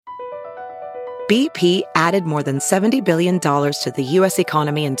BP added more than $70 billion to the U.S.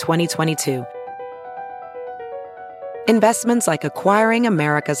 economy in 2022. Investments like acquiring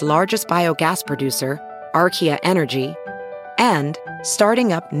America's largest biogas producer, Archaea Energy, and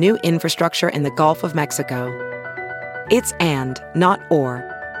starting up new infrastructure in the Gulf of Mexico. It's and, not or.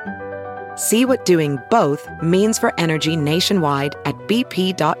 See what doing both means for energy nationwide at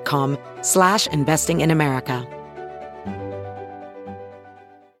bp.com/investing in America.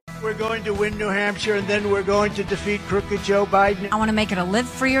 We're going to win New Hampshire, and then we're going to defeat crooked Joe Biden. I want to make it a live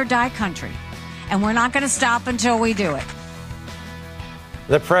free or die country, and we're not going to stop until we do it.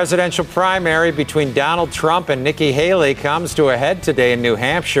 The presidential primary between Donald Trump and Nikki Haley comes to a head today in New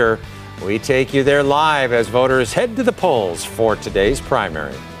Hampshire. We take you there live as voters head to the polls for today's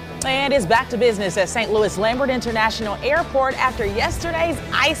primary. And it's back to business at St. Louis Lambert International Airport after yesterday's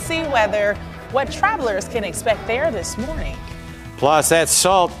icy weather. What travelers can expect there this morning. Plus, that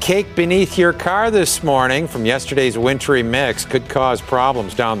salt caked beneath your car this morning from yesterday's wintry mix could cause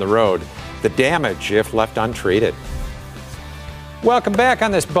problems down the road. The damage if left untreated. Welcome back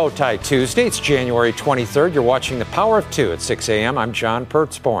on this Bowtie Tuesday. It's January 23rd. You're watching The Power of Two at 6 a.m. I'm John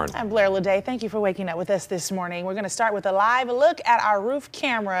Pertzborn. I'm Blair Leday. Thank you for waking up with us this morning. We're going to start with a live look at our roof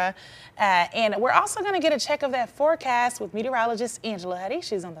camera. And we're also going to get a check of that forecast with meteorologist Angela Huddy.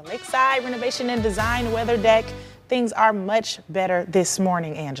 She's on the Lakeside Renovation and Design weather deck. Things are much better this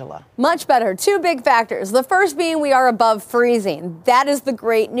morning, Angela. Much better. Two big factors. The first being we are above freezing. That is the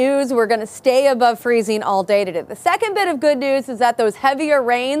great news. We're going to stay above freezing all day today. The second bit of good news is that those heavier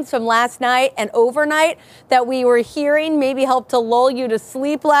rains from last night and overnight that we were hearing maybe helped to lull you to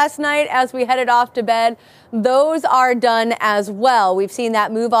sleep last night as we headed off to bed. Those are done as well. We've seen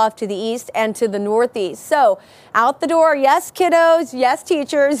that move off to the east and to the northeast. So out the door, yes, kiddos, yes,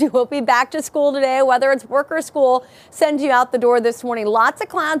 teachers, you will be back to school today, whether it's work or school, send you out the door this morning. Lots of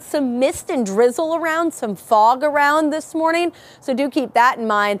clouds, some mist and drizzle around, some fog around this morning. So do keep that in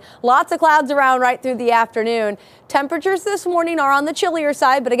mind. Lots of clouds around right through the afternoon. Temperatures this morning are on the chillier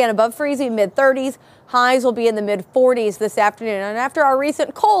side, but again, above freezing, mid-30s. Highs will be in the mid-40s this afternoon. And after our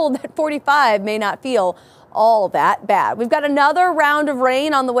recent cold, that 45 may not feel all that bad. We've got another round of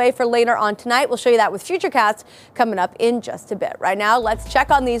rain on the way for later on tonight. We'll show you that with Futurecast coming up in just a bit. Right now, let's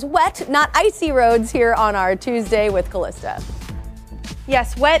check on these wet, not icy roads here on our Tuesday with Callista.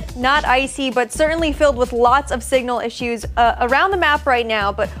 Yes, wet, not icy, but certainly filled with lots of signal issues around the map right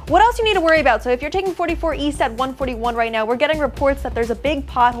now. But what else you need to worry about? So if you're taking 44 east at 141 right now, we're getting reports that there's a big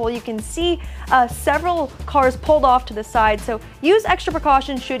pothole. You can see several cars pulled off to the side. So use extra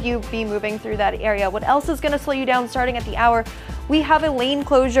precautions should you be moving through that area. What else is going to slow you down starting at the hour? We have a lane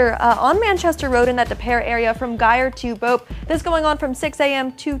closure on Manchester Road in that De Pere area from Guyer to Bope. This going on from 6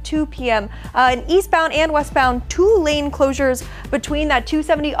 a.m. to 2 p.m. And eastbound and westbound, 2 lane closures between that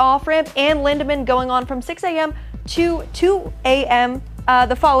 270 off-ramp and Lindemann going on from 6 a.m. to 2 a.m.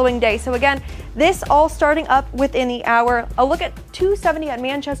 The following day. So again, this all starting up within the hour. A look at 270 at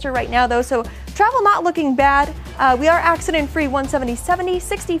Manchester right now, though. So travel not looking bad. We are accident-free 170, 70,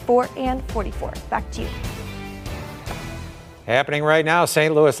 64, and 44. Back to you. Happening right now,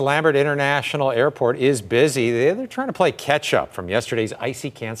 St. Louis Lambert International Airport is busy. They're trying to play catch-up from yesterday's icy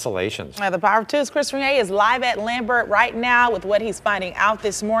cancellations. The Power of Two's Chris Regnier is live at Lambert right now with what he's finding out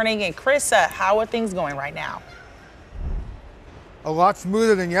this morning. And Chris, how are things going right now? A lot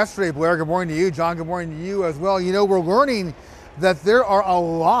smoother than yesterday, Blair. Good morning to you. John, good morning to you as well. You know, we're learning that there are a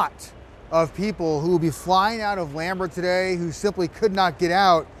lot of people who will be flying out of Lambert today who simply could not get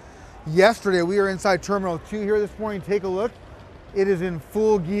out. Yesterday, we were inside Terminal 2 here this morning. Take a look. It is in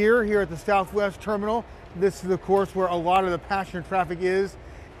full gear here at the Southwest Terminal. This is, of course, where a lot of the passenger traffic is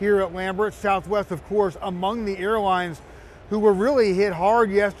here at Lambert. Southwest, of course, among the airlines who were really hit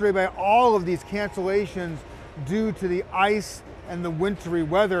hard yesterday by all of these cancellations due to the ice and the wintry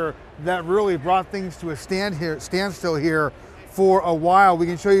weather that really brought things to a standstill here for a while. We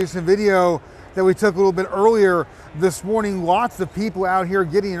can show you some video that we took a little bit earlier this morning. Lots of people out here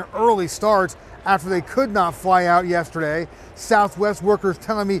getting an early start after they could not fly out yesterday. Southwest workers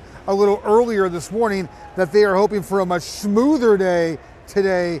telling me a little earlier this morning that they are hoping for a much smoother day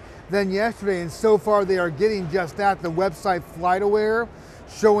today than yesterday, and so far they are getting just that. The website FlightAware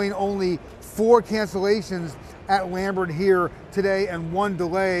showing only 4 cancellations at Lambert here today and 1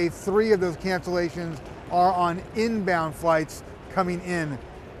 delay. 3 of those cancellations are on inbound flights coming in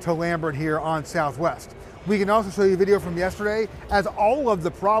to Lambert here on Southwest. We can also show you a video from yesterday as all of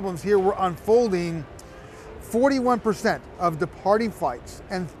the problems here were unfolding. 41% of departing flights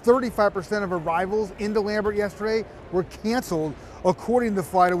and 35% of arrivals into Lambert yesterday were canceled according to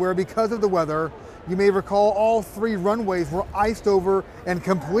FlightAware because of the weather. You may recall all 3 runways were iced over and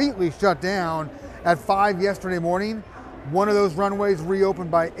completely shut down. at 5 yesterday morning. One of those runways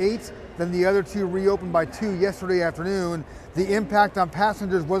reopened by 8, then the other 2 reopened by 2 yesterday afternoon. The impact on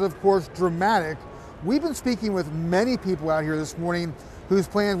passengers was, of course, dramatic. We've been speaking with many people out here this morning whose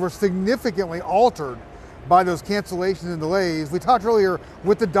plans were significantly altered by those cancellations and delays. We talked earlier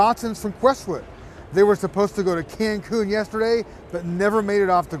with the Dotsons from Questwood. They were supposed to go to Cancun yesterday, but never made it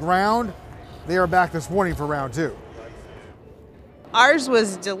off the ground. They are back this morning for round 2. Ours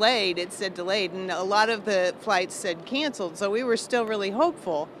was delayed. It said delayed, and a lot of the flights said canceled, so we were still really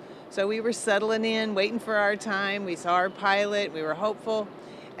hopeful. So we were settling in, waiting for our time. We saw our pilot. We were hopeful.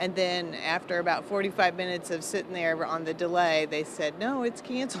 And then after about 45 minutes of sitting there on the delay, they said, no, it's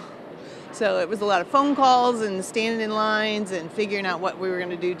canceled. So it was a lot of phone calls and standing in lines and figuring out what we were going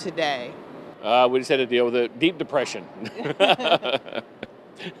to do today. We just had to deal with a deep depression.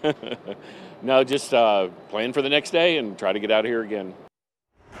 No, just plan for the next day and try to get out of here again.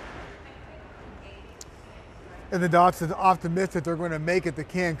 And the Dotsons optimistic they're going to make it to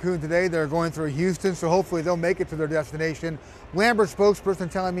Cancun today. They're going through Houston, so hopefully they'll make it to their destination. Lambert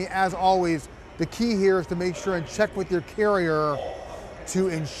spokesperson telling me, as always, the key here is to make sure and check with your carrier to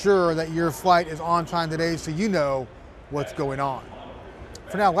ensure that your flight is on time today so you know what's going on.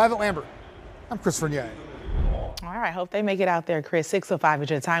 For now, live at Lambert, I'm Chris Vernier. All right, hope they make it out there, Chris. 6:05 at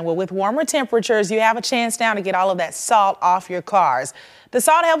your time. Well, with warmer temperatures, you have a chance now to get all of that salt off your cars. The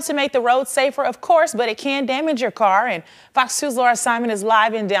salt helps to make the roads safer, of course, but it can damage your car. And Fox 2's Laura Simon is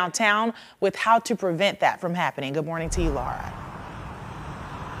live in downtown with how to prevent that from happening. Good morning to you, Laura.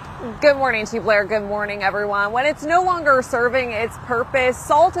 Good morning to you, Blair. Good morning, everyone. When it's no longer serving its purpose,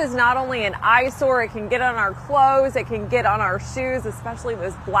 salt is not only an eyesore, it can get on our clothes, it can get on our shoes, especially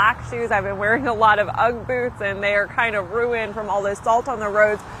those black shoes. I've been wearing a lot of UGG boots and they are kind of ruined from all this salt on the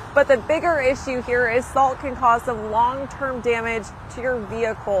roads. But the bigger issue here is salt can cause some long-term damage to your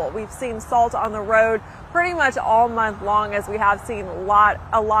vehicle. We've seen salt on the road pretty much all month long, as we have seen a lot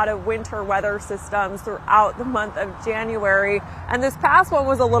of winter weather systems throughout the month of January. And this past one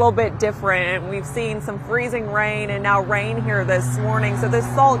was a little bit different. We've seen some freezing rain and now rain here this morning. So this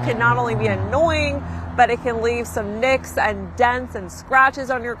salt can not only be annoying, but it can leave some nicks and dents and scratches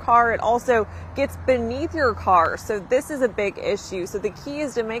on your car. It also gets beneath your car. So this is a big issue. So the key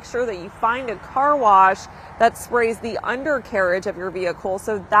is to make sure that you find a car wash that sprays the undercarriage of your vehicle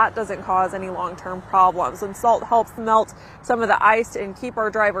so that doesn't cause any long-term problems. And salt helps melt some of the ice and keep our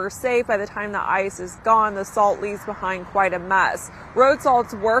drivers safe. By the time the ice is gone, the salt leaves behind quite a mess. Road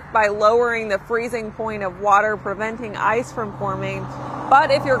salts work by lowering the freezing point of water, preventing ice from forming.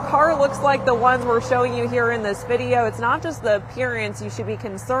 But if your car looks like the ones we're showing you here in this video, it's not just the appearance you should be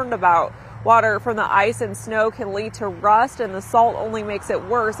concerned about. Water from the ice and snow can lead to rust, and the salt only makes it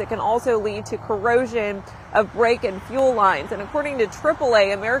worse. It can also lead to corrosion of brake and fuel lines. And according to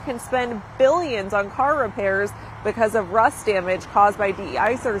AAA, Americans spend billions on car repairs because of rust damage caused by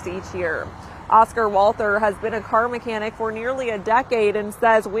de-icers each year. Oscar Walther has been a car mechanic for nearly a decade and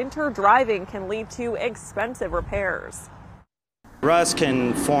says winter driving can lead to expensive repairs. Rust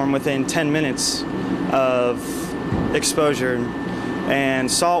can form within 10 minutes of exposure, and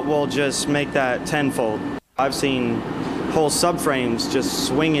salt will just make that tenfold. I've seen whole subframes just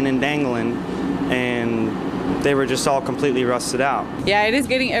swinging and dangling, and they were just all completely rusted out. Yeah, it is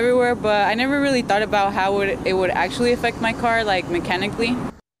getting everywhere, but I never really thought about how it would actually affect my car, like mechanically.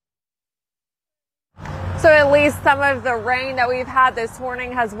 So at least some of the rain that we've had this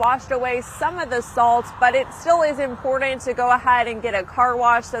morning has washed away some of the salt, but it still is important to go ahead and get a car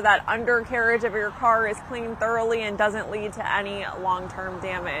wash so that undercarriage of your car is cleaned thoroughly and doesn't lead to any long-term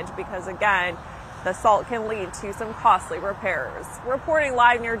damage, because again, the salt can lead to some costly repairs. Reporting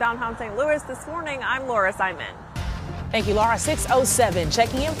live near downtown St. Louis this morning, I'm Laura Simon. Thank you, Laura. 6:07.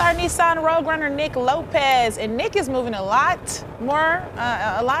 Checking in with our Nissan Rogue Runner, Nick Lopez. And Nick is moving a lot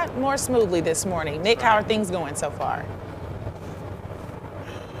more smoothly this morning. Nick, how are things going so far?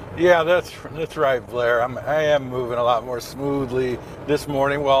 Yeah, that's right, Blair. I am moving a lot more smoothly this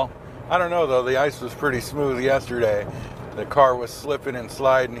morning. Well, I don't know, though. The ice was pretty smooth yesterday. The car was slipping and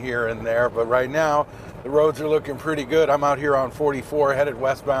sliding here and there. But right now, the roads are looking pretty good. I'm out here on 44, headed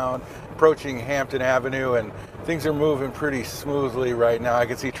westbound, approaching Hampton Avenue, and things are moving pretty smoothly right now. I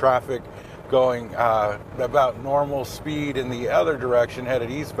can see traffic going about normal speed in the other direction, headed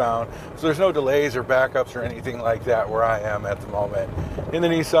eastbound. So there's no delays or backups or anything like that where I am at the moment. In the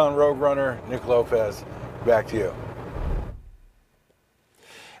Nissan Rogue Runner, Nick Lopez, back to you.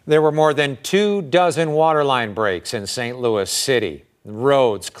 There were more than 24 waterline breaks in St. Louis City.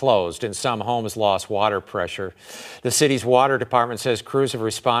 Roads closed and some homes lost water pressure. The city's water department says crews have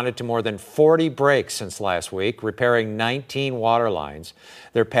responded to more than 40 breaks since last week, repairing 19 water lines.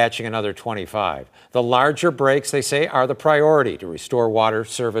 They're patching another 25. The larger breaks, they say, are the priority to restore water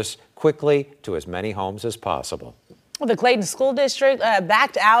service quickly to as many homes as possible. Well, the Clayton School District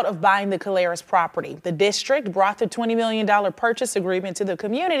backed out of buying the Caleres property. The district brought the $20 million purchase agreement to the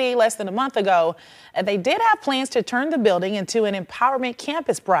community less than a month ago. They did have plans to turn the building into an empowerment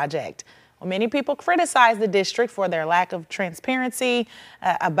campus project. Well, many people criticize the district for their lack of transparency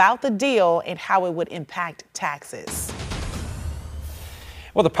about the deal and how it would impact taxes.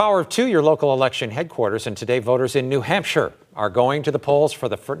 Well, the power of two, your local election headquarters, and today voters in New Hampshire are going to the polls for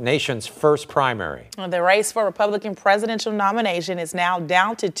the nation's first primary. The race for Republican presidential nomination is now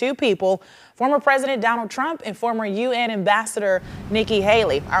down to two people, former President Donald Trump and former UN Ambassador Nikki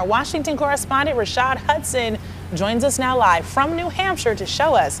Haley. Our Washington correspondent Rashad Hudson joins us now live from New Hampshire to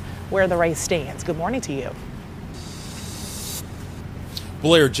show us where the race stands. Good morning to you.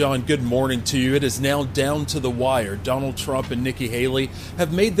 Blair, John, good morning to you. It is now down to the wire. Donald Trump and Nikki Haley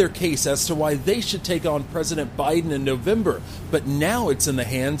have made their case as to why they should take on President Biden in November. But now it's in the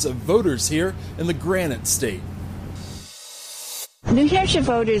hands of voters here in the Granite State. New Hampshire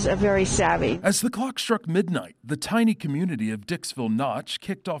voters are very savvy. As the clock struck midnight, the tiny community of Dixville Notch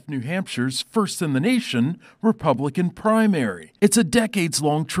kicked off New Hampshire's first in the nation Republican primary. It's a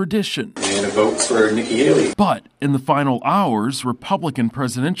decades-long tradition. And a vote for Nikki Haley. But in the final hours, Republican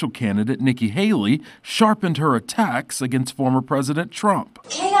presidential candidate Nikki Haley sharpened her attacks against former President Trump.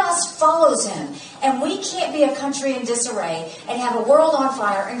 Chaos follows him, and we can't be a country in disarray and have a world on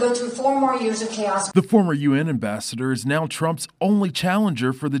fire and go through 4 more years of chaos. The former UN ambassador is now Trump's only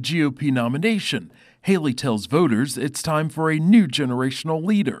challenger for the GOP nomination. Haley tells voters it's time for a new generational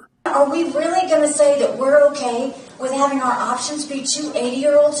leader. Are we really going to say that we're okay with having our options be 2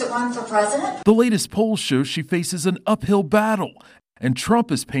 80-year-olds that run for president? The latest polls show she faces an uphill battle, and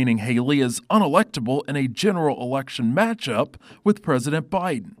Trump is painting Haley as unelectable in a general election matchup with President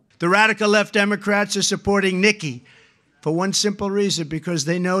Biden. The radical left Democrats are supporting Nikki for one simple reason, because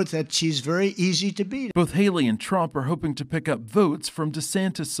they know that she's very easy to beat. Both Haley and Trump are hoping to pick up votes from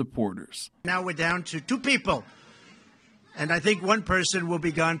DeSantis supporters. Now we're down to 2 people, and I think one person will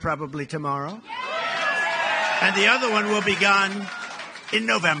be gone probably tomorrow, and the other one will be gone in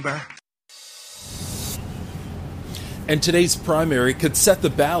November. And today's primary could set the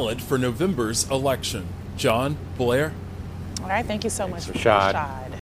ballot for November's election. John, Blair. All right, thank you so much, Rashad.